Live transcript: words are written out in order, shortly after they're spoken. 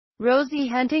Rosie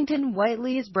Huntington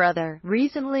Whiteley's brother,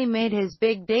 recently made his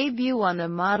big debut on the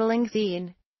modeling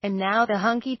scene, and now the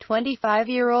hunky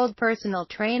 25-year-old personal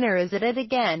trainer is at it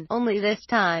again, only this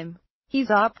time, he's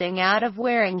opting out of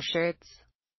wearing shirts.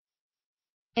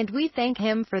 And we thank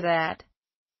him for that.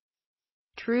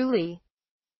 Truly.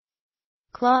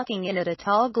 Clocking in at a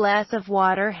tall glass of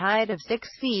water height of 6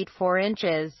 feet 4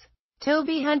 inches.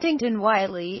 Toby Huntington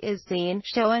Whiteley is seen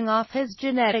showing off his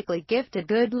genetically gifted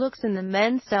good looks in the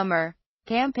men's summer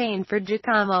campaign for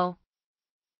Giacomo.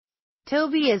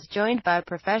 Toby is joined by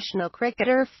professional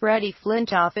cricketer Freddie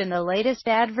Flintoff in the latest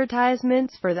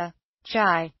advertisements for the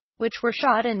Chai, which were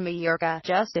shot in Mallorca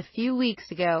just a few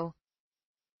weeks ago.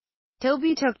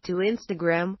 Toby took to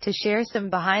Instagram to share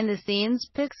some behind-the-scenes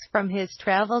pics from his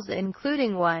travels,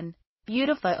 including one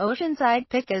beautiful oceanside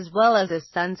pic as well as a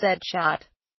sunset shot.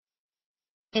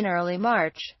 In early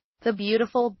March, the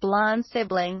beautiful blonde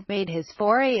sibling made his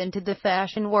foray into the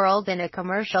fashion world in a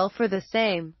commercial for the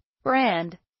same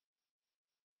brand.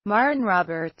 Martin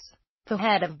Roberts, the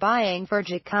head of buying for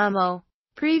Giacomo,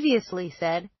 previously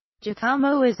said,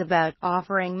 "Giacomo is about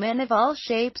offering men of all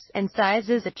shapes and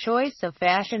sizes a choice of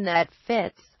fashion that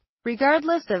fits,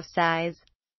 regardless of size."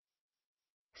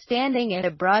 Standing at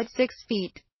a broad 6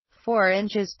 feet 4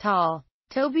 inches tall,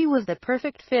 Toby was the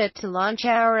perfect fit to launch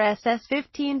our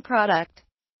SS15 product.